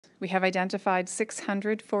we have identified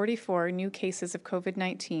 644 new cases of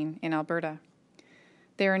COVID-19 in Alberta.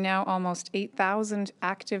 There are now almost 8,000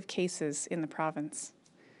 active cases in the province.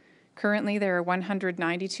 Currently, there are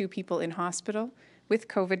 192 people in hospital with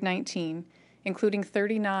COVID-19, including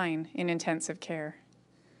 39 in intensive care.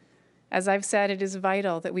 As I've said, it is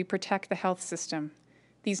vital that we protect the health system.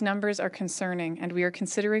 These numbers are concerning, and we are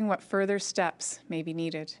considering what further steps may be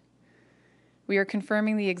needed. We are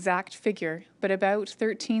confirming the exact figure, but about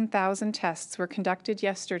 13,000 tests were conducted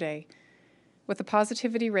yesterday, with a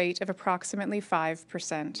positivity rate of approximately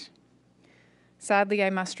 5%. Sadly, I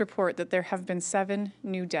must report that there have been 7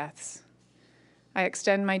 new deaths. I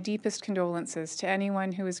extend my deepest condolences to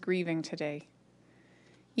anyone who is grieving today.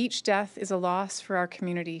 Each death is a loss for our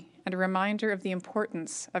community and a reminder of the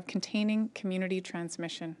importance of containing community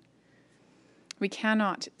transmission. We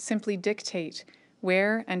cannot simply dictate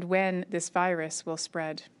where and when this virus will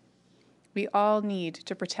spread. We all need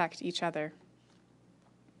to protect each other.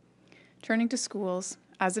 Turning to schools,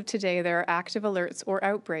 as of today, there are active alerts or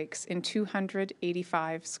outbreaks in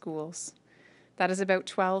 285 schools. That is about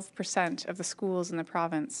 12% of the schools in the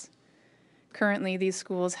province. Currently, these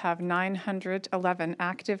schools have 911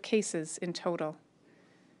 active cases in total.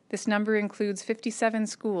 This number includes 57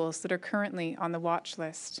 schools that are currently on the watch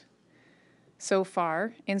list. So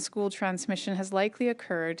far, in-school transmission has likely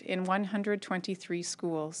occurred in 123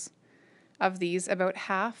 schools. Of these, about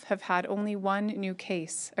half have had only one new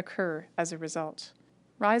case occur as a result.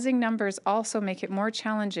 Rising numbers also make it more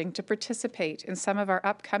challenging to participate in some of our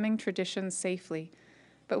upcoming traditions safely,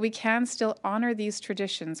 but we can still honor these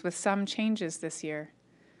traditions with some changes this year.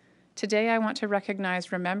 Today, I want to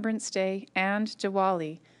recognize Remembrance Day and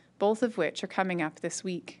Diwali, both of which are coming up this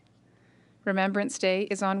week. Remembrance Day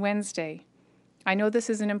is on Wednesday. I know this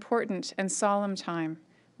is an important and solemn time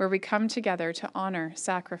where we come together to honor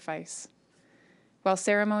sacrifice. While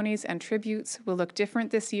ceremonies and tributes will look different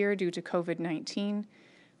this year due to COVID-19,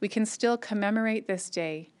 we can still commemorate this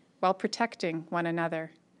day while protecting one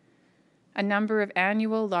another. A number of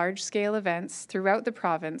annual large-scale events throughout the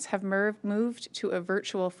province have moved to a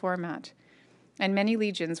virtual format, and many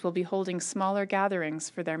legions will be holding smaller gatherings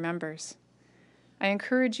for their members. I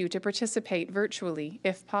encourage you to participate virtually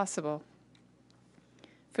if possible.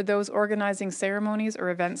 For those organizing ceremonies or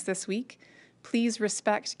events this week, please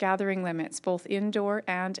respect gathering limits both indoor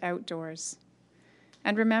and outdoors.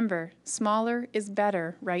 And remember, smaller is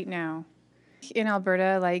better right now. In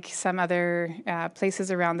Alberta, like some other places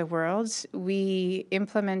around the world, we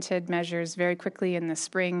implemented measures very quickly in the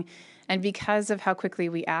spring, and because of how quickly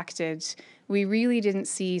we acted, we really didn't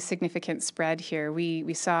see significant spread here.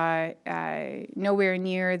 We saw nowhere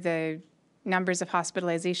near the numbers of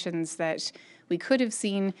hospitalizations that we could have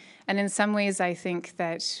seen, and in some ways I think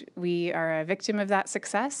that we are a victim of that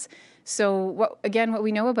success. So what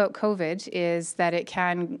we know about COVID is that it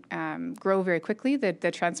can grow very quickly, that the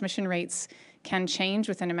transmission rates can change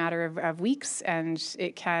within a matter of weeks, and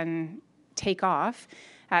it can take off.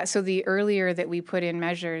 So the earlier that we put in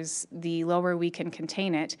measures, the lower we can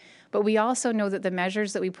contain it. But we also know that the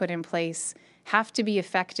measures that we put in place have to be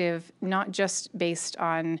effective, not just based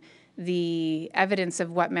on the evidence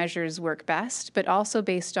of what measures work best, but also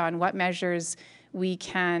based on what measures we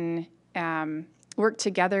can work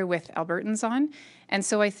together with Albertans on. And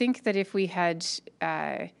so I think that if we had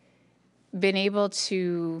been able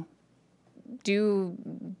to do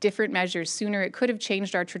different measures sooner, it could have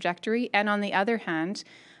changed our trajectory. And on the other hand,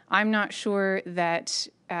 I'm not sure that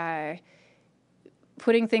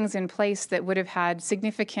putting things in place that would have had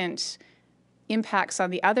significant impacts on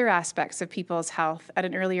the other aspects of people's health at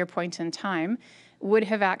an earlier point in time would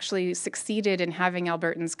have actually succeeded in having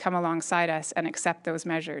Albertans come alongside us and accept those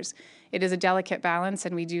measures. It is a delicate balance,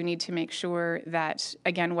 and we do need to make sure that,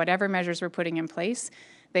 again, whatever measures we're putting in place,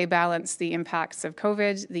 they balance the impacts of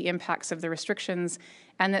COVID, the impacts of the restrictions,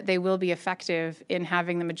 and that they will be effective in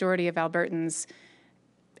having the majority of Albertans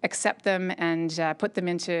accept them and put them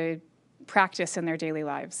into practice in their daily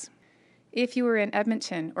lives. If you are in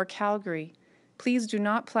Edmonton or Calgary, please do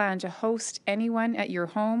not plan to host anyone at your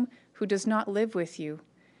home who does not live with you,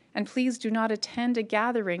 and please do not attend a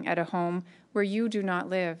gathering at a home where you do not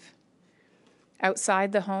live.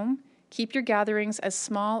 Outside the home, keep your gatherings as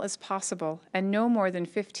small as possible and no more than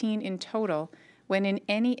 15 in total when in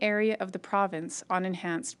any area of the province on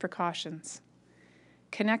enhanced precautions.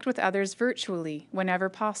 Connect with others virtually whenever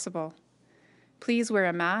possible. Please wear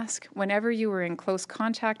a mask whenever you are in close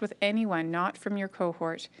contact with anyone not from your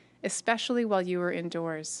cohort, especially while you are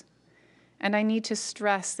indoors. And I need to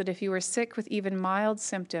stress that if you are sick with even mild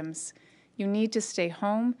symptoms, you need to stay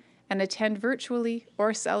home and attend virtually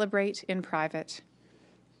or celebrate in private.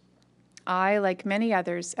 I, like many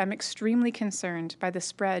others, am extremely concerned by the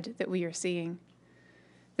spread that we are seeing.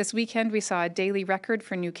 This weekend, we saw a daily record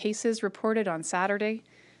for new cases reported on Saturday,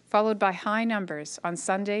 followed by high numbers on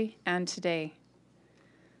Sunday and today.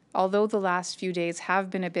 Although the last few days have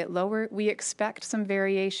been a bit lower, we expect some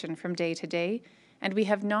variation from day to day, and we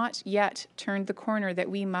have not yet turned the corner that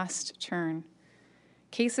we must turn.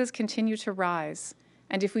 Cases continue to rise,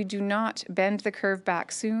 and if we do not bend the curve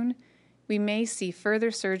back soon, we may see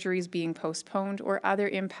further surgeries being postponed or other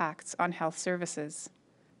impacts on health services.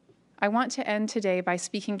 I want to end today by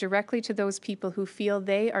speaking directly to those people who feel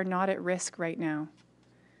they are not at risk right now.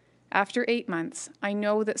 After 8 months, I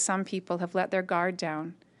know that some people have let their guard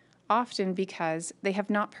down, often because they have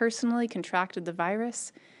not personally contracted the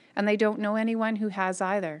virus and they don't know anyone who has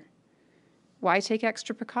either. Why take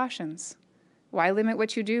extra precautions? Why limit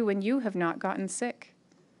what you do when you have not gotten sick?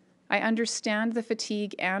 I understand the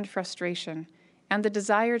fatigue and frustration and the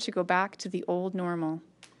desire to go back to the old normal.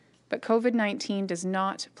 But COVID-19 does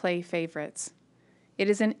not play favorites. It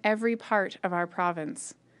is in every part of our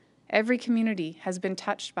province. Every community has been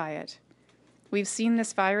touched by it. We've seen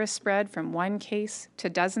this virus spread from one case to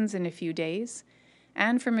dozens in a few days,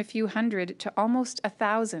 and from a few hundred to almost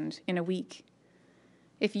 1,000 in a week.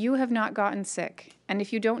 If you have not gotten sick, and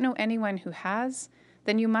if you don't know anyone who has,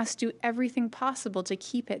 then you must do everything possible to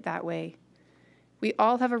keep it that way. We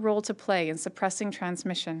all have a role to play in suppressing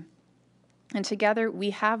transmission, and together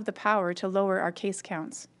we have the power to lower our case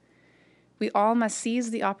counts. We all must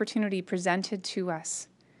seize the opportunity presented to us.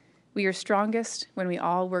 We are strongest when we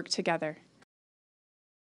all work together.